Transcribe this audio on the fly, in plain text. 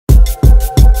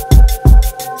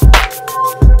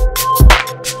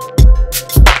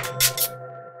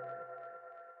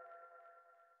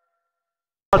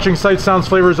Watching Sight Sounds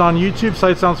Flavors on YouTube,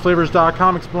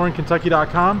 sightsoundsflavors.com,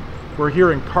 exploringkentucky.com. We're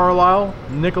here in Carlisle,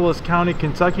 Nicholas County,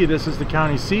 Kentucky. This is the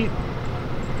county seat.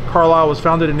 Carlisle was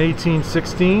founded in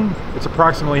 1816. It's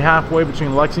approximately halfway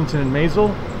between Lexington and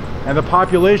Maysville, and the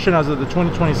population as of the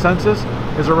 2020 census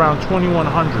is around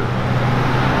 2,100.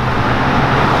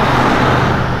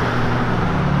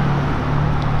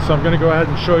 So I'm going to go ahead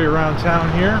and show you around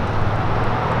town here.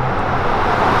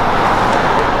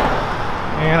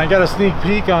 And I got a sneak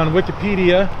peek on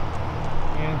Wikipedia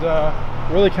and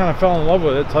really kind of fell in love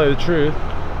with it, to tell you the truth.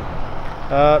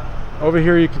 Over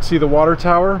here you can see the water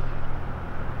tower.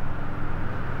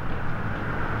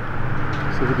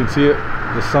 See if you can see it.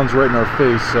 The sun's right in our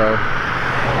face, so.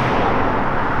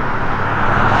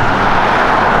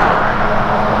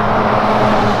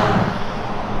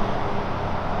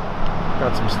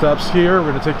 Got some steps here. We're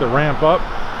going to take the ramp up.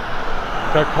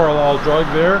 Got Carlisle Drug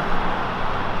there.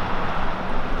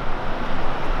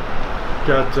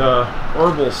 Got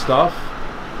herbal stuff.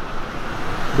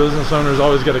 Business owners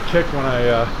always get a kick when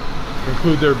I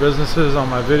include their businesses on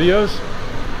my videos.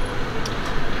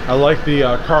 I like the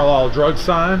Carlisle Drug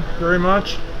sign very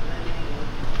much.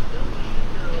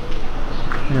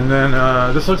 And then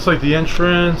this looks like the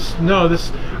entrance. No,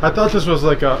 this, I thought this was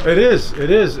like a, it is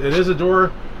a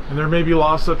door, and there may be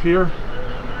lofts up here.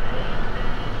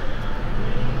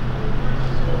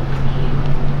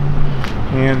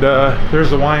 And there's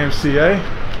the YMCA.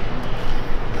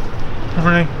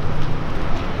 Morning.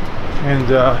 And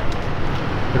the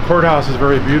courthouse is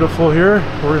very beautiful here.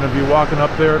 We're going to be walking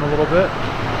up there in a little bit.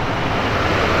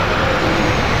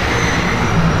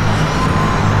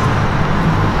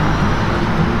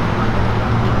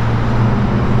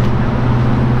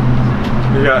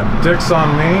 You got Dick's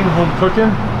on Main, home cooking.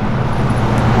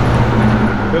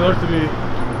 They look to be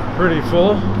pretty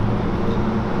full.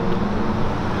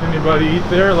 Anybody eat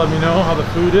there? Let me know how the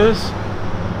food is.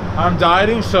 I'm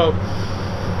dieting, so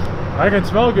I can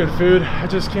smell good food. I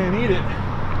just can't eat it.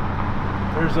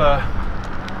 There's a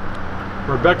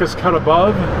Rebecca's Cut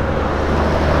Above.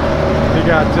 You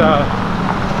got the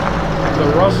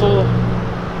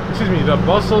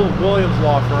Bussell Williams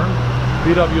Law Firm,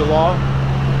 BW Law,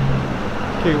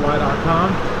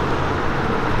 KY.com.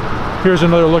 Here's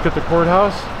another look at the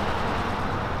courthouse.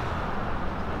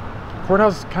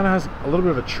 Courthouse kind of has a little bit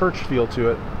of a church feel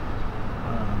to it.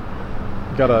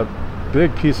 Got a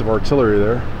big piece of artillery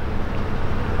there.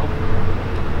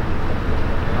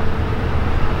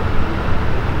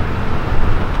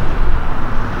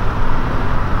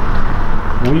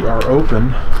 We are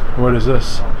open. What is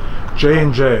this?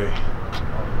 J&J.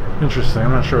 Interesting.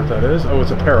 I'm not sure what that is. Oh,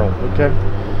 it's apparel. Okay.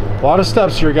 A lot of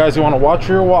steps here, guys. You want to watch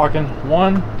where you're walking.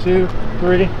 1, 2,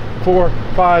 3, 4,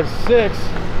 5, 6,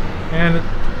 and it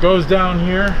goes down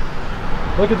here.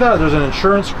 Look at that. There's an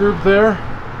insurance group there.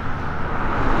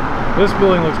 This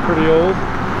building looks pretty old.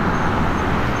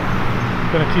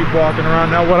 Gonna keep walking around.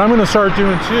 Now what I'm gonna start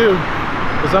doing too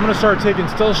is I'm gonna start taking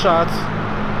still shots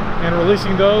and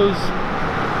releasing those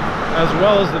as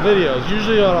well as the videos.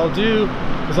 Usually what I'll do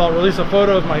is I'll release a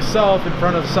photo of myself in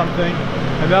front of something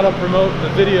and that'll promote the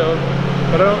video,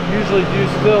 but I don't usually do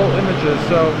still images,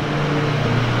 so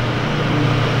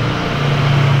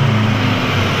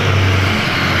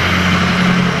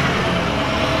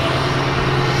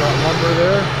lumber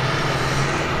there.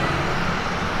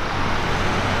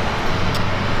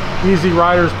 Easy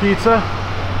Riders Pizza.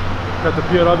 Got the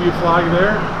POW flag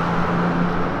there.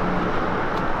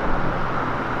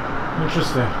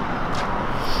 Interesting.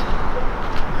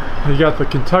 You got the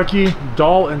Kentucky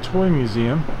Doll and Toy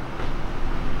Museum.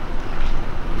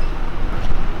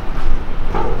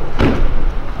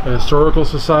 The Historical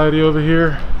Society over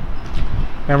here.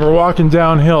 And we're walking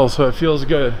downhill, so it feels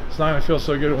good. It's not going to feel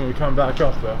so good when we come back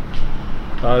up, though.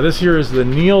 This here is the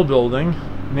Neal Building,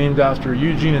 named after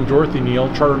Eugene and Dorothy Neal,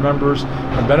 charter members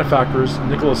and benefactors,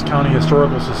 Nicholas County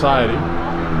Historical Society.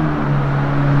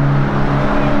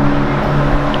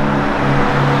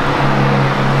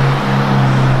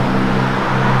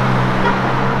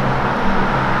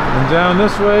 And down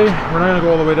this way, we're not going to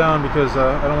go all the way down because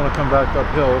I don't want to come back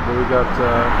uphill, but we got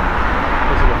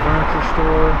there's like a furniture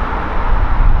store.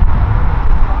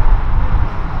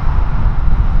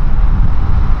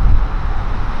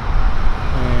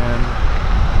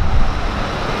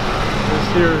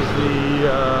 Here's the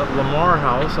Lamar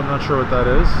House. I'm not sure what that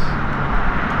is.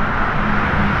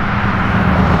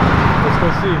 Let's go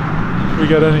see if we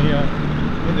get any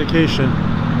indication.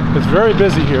 It's very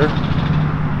busy here.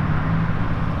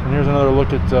 And here's another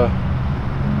look at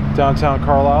downtown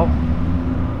Carlisle.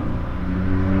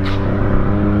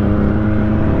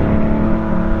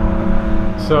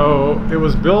 So it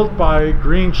was built by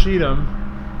Green Cheatham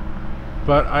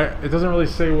but it doesn't really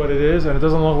say what it is, and it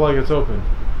doesn't look like it's open.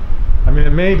 I mean,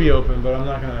 it may be open, but I'm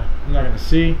not gonna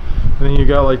see. And then you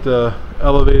got like the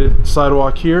elevated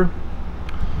sidewalk here.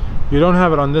 You don't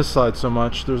have it on this side so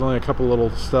much. There's only a couple little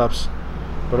steps,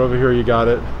 but over here you got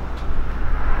it.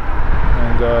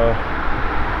 And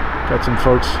got some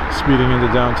folks speeding into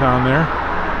downtown there.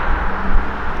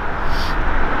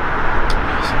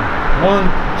 So 1,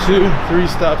 2, 3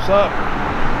 steps up.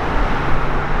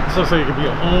 This looks like it could be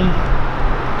a home.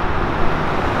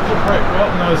 Right, well,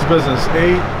 no, it's business.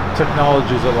 8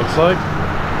 Technologies, it looks like.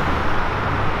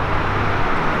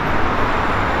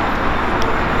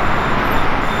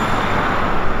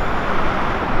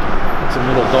 Some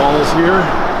little dolls here.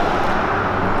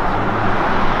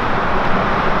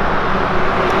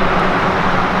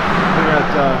 We got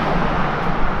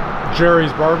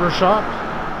Jerry's Barber Shop.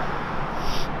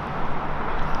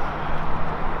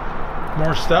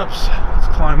 More steps. Let's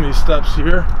climb these steps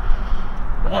here.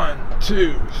 1,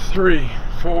 2, 3,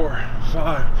 4,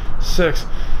 5, 6,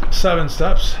 7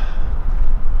 steps.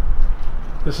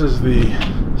 This is the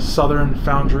Southern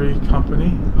Foundry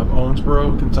Company of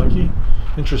Owensboro, Kentucky.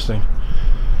 Interesting.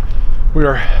 We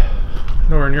are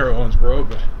nowhere near Owensboro,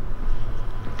 but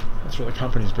that's where the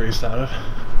company's based out of.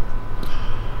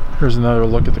 Here's another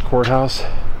look at the courthouse,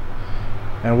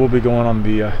 and we'll be going on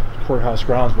the courthouse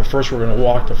grounds, but first we're going to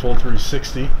walk the full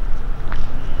 360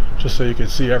 just so you can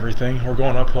see everything. We're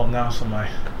going uphill now, so my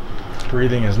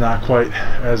breathing is not quite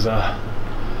as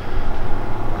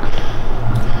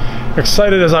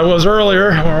excited as I was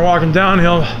earlier when we were walking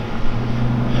downhill.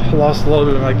 I lost a little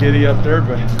bit of my giddy up there,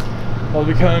 but I'll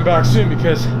be coming back soon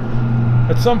because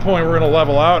at some point we're going to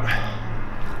level out.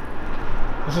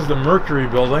 This is the Mercury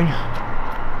building,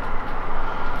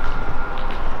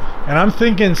 and I'm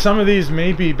thinking some of these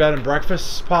may be bed and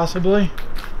breakfasts, possibly.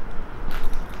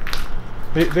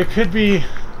 They could be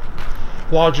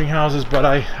lodging houses, but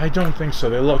I don't think so.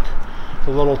 They look a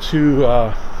little too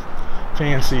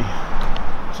fancy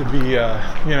to be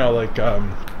you know,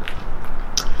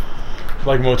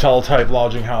 like motel type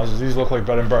lodging houses. These look like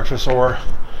bed and breakfast or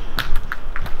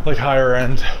like higher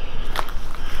end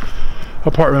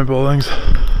apartment buildings.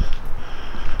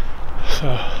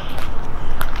 So,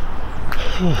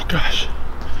 oh gosh,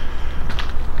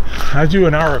 I do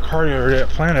an hour of cardio every day at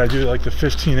Planet. I do like the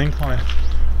 15 incline,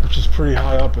 which is pretty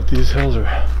high up, but these hills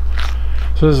are.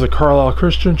 So this is the Carlisle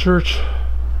Christian Church.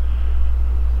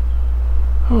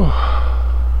 Oh,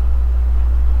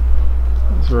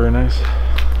 that's very nice.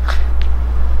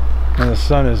 And the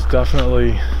sun is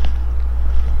definitely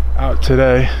out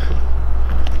today.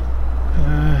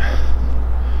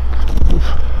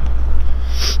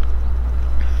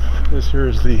 This here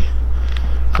is the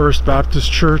First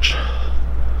Baptist Church.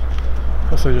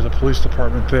 Looks like there's a police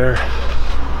department there.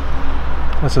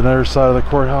 That's another side of the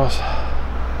courthouse.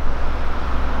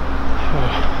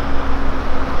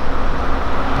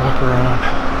 Walk around.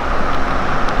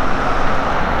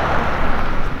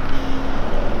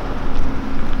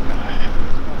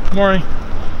 Morning.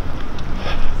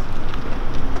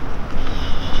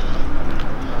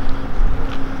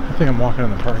 I think I'm walking in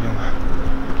the parking lot.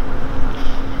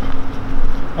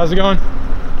 How's it going?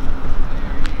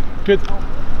 Good.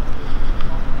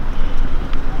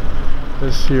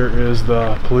 This here is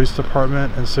the police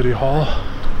department and City Hall.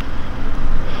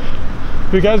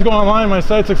 If you guys go online, my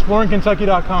site's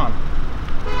exploringkentucky.com.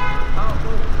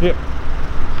 Yep.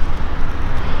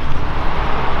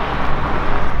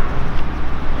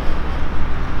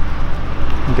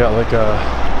 You got like a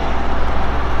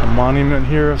monument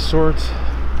here of sorts.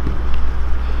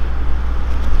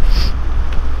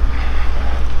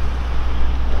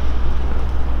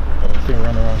 Oh, I think we're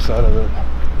on the wrong side of it.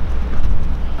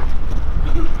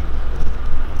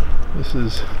 This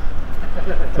is,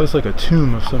 looks like a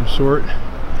tomb of some sort.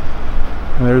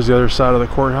 And there's the other side of the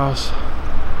courthouse.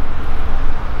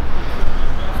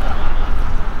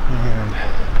 And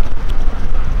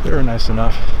they're nice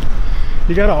enough.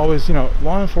 You gotta always, you know,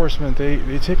 law enforcement, they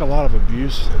take a lot of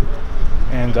abuse.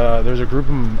 And there's a group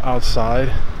of them outside.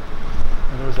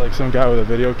 And there was like some guy with a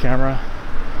video camera.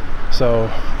 So,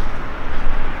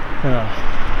 you know,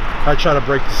 I try to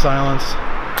break the silence.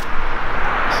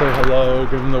 Say hello,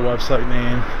 give them the website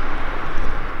name.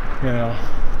 You know,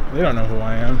 they don't know who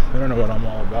I am. They don't know what I'm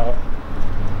all about.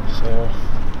 So,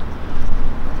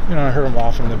 you know, I heard them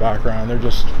off in the background. They're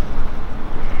just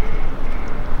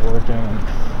working.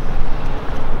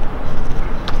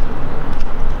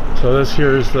 So this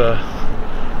here is the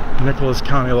Nicholas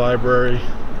County Library.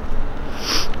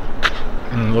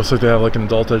 And it looks like they have like an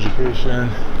adult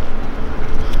education.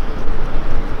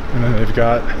 And then they've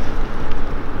got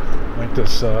like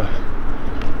this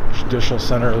judicial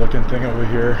center looking thing over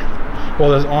here. Well,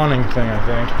 this awning thing, I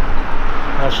think.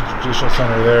 That's the judicial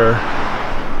center there.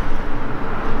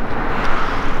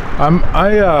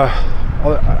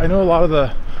 I know a lot of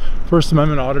the First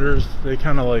Amendment auditors, they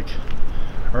kind of like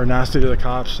are nasty to the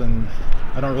cops, and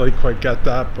I don't really quite get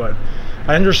that, but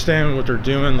I understand what they're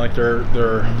doing. Like they're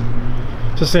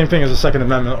it's the same thing as the Second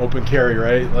Amendment, open carry,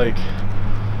 right? Like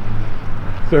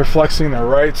they're flexing their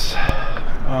rights.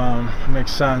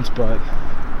 Makes sense, but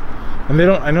and they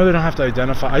don't. I know they don't have to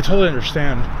identify. I totally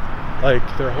understand like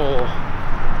their whole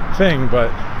thing, but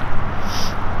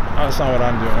that's not what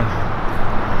I'm doing.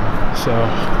 So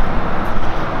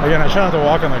again, I try not to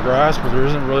walk on the grass, but there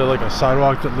isn't really like a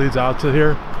sidewalk that leads out to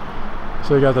here.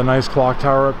 So you got the nice clock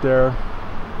tower up there.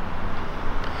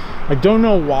 I don't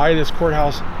know why this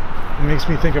courthouse makes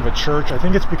me think of a church. I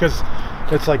think it's because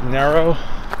it's like narrow,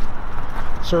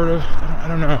 sort of. I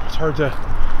don't know. It's hard to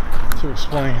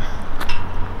explain.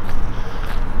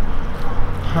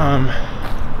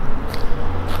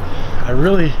 I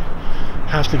really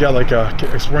have to get like a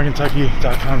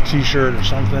exploringkentucky.com t-shirt or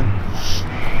something.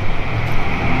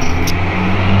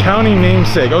 County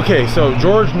namesake. Okay, so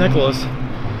George Nicholas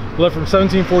lived from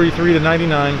 1743 to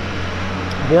 99,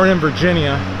 born in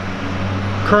Virginia,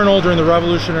 colonel during the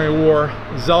Revolutionary War,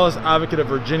 zealous advocate of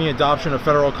Virginia adoption of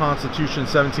federal constitution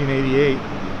 1788,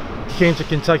 came to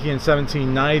Kentucky in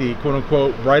 1790,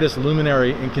 quote-unquote, brightest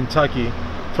luminary in Kentucky,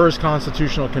 first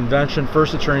constitutional convention,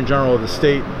 first attorney general of the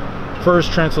state,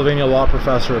 first Transylvania law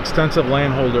professor, extensive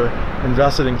landholder,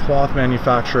 invested in cloth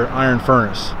manufacture, iron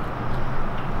furnace.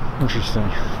 Interesting.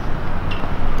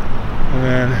 And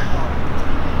then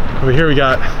over here we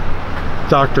got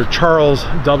Dr. Charles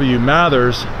W.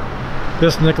 Mathers.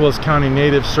 This Nicholas County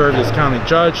native served as county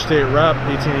judge, state rep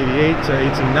 1888 to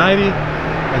 1890,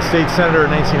 and state senator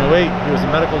in 1908. He was a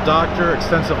medical doctor,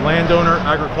 extensive landowner,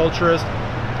 agriculturist,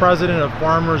 president of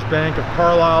Farmers Bank of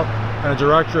Carlisle, and a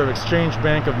director of Exchange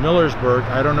Bank of Millersburg.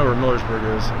 I don't know where Millersburg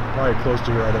is. Probably close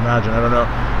to here, I'd imagine. I don't know.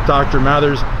 Dr.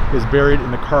 Mathers is buried in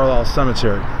the Carlisle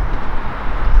Cemetery.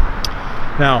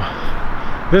 Now,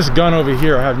 this gun over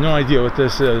here, I have no idea what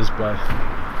this is, but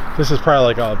this is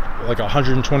probably like a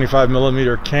 125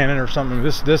 millimeter cannon or something.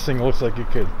 This thing looks like it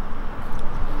could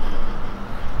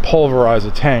pulverize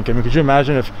a tank. I mean, could you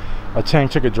imagine if a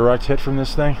tank took a direct hit from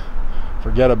this thing?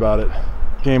 Forget about it.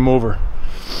 Game over.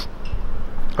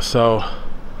 So,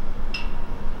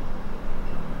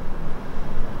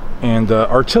 and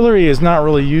artillery is not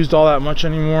really used all that much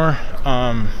anymore.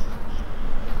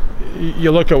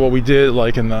 You look at what we did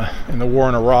like in the war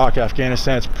in Iraq,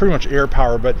 Afghanistan, it's pretty much air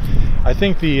power, but I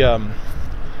think the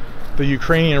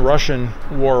Ukrainian-Russian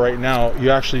war right now, you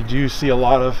actually do see a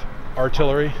lot of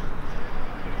artillery.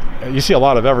 You see a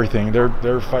lot of everything.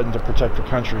 They're fighting to protect the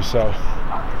country, so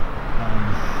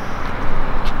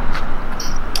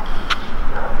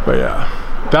but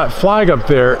yeah, that flag up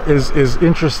there is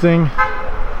interesting.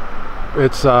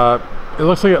 It's it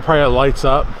looks like it probably lights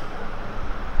up.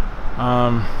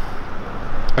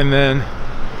 And then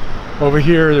over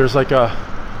here there's like a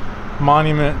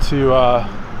monument to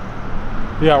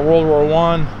World War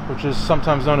I, which is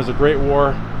sometimes known as a Great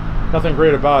War. Nothing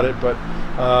great about it, but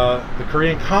the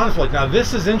Korean conflict. Now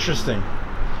this is interesting.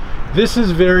 This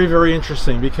is very, very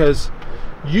interesting, because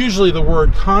usually the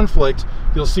word conflict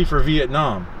you'll see for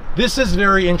Vietnam. This is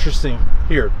very interesting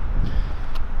here.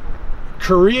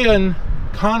 Korean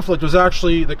conflict was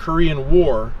actually the Korean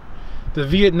War. The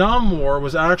Vietnam War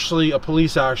was actually a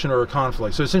police action or a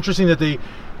conflict. So it's interesting that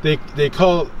they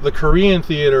call the Korean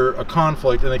theater a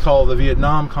conflict and they call the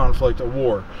Vietnam conflict a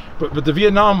war. But the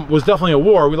Vietnam was definitely a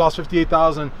war. We lost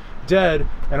 58,000 dead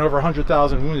and over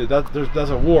 100,000 wounded. That's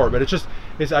a war. But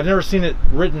I've never seen it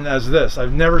written as this.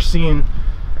 I've never seen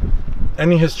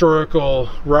any historical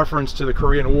reference to the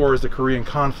Korean War as the Korean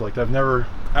conflict. I've never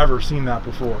ever seen that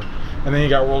before. And then you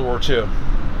got World War II.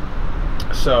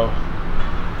 So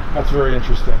that's very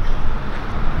interesting.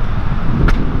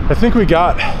 I think we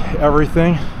got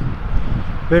everything.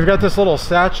 They've got this little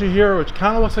statue here, which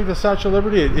kind of looks like the Statue of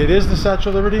Liberty. It is the Statue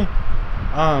of Liberty.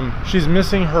 She's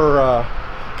missing her,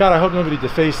 God, I hope nobody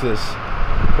defaced this,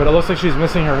 but it looks like she's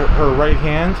missing her right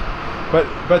hand. But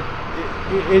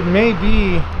it may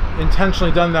be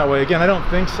intentionally done that way. Again, I don't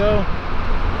think so,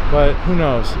 but who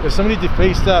knows? If somebody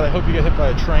defaced that, I hope you get hit by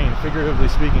a train, figuratively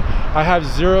speaking. I have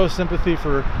zero sympathy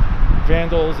for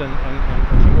vandals and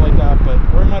people like that, but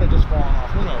or it might have just fallen off.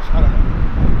 Who knows? I don't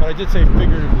know. But I did say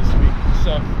figuratively speaking,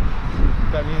 so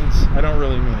that means I don't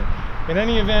really mean it. In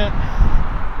any event,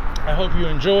 I hope you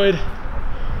enjoyed.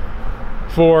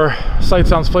 For Sight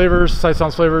Sounds Flavors,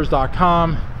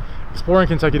 sightsoundsflavors.com,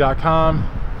 exploringkentucky.com,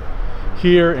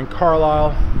 here in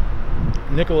Carlisle.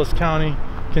 Nicholas County,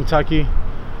 Kentucky.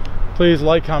 Please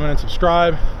like, comment, and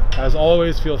subscribe. As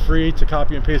always, feel free to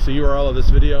copy and paste the URL of this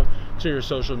video to your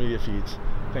social media feeds.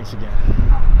 Thanks again.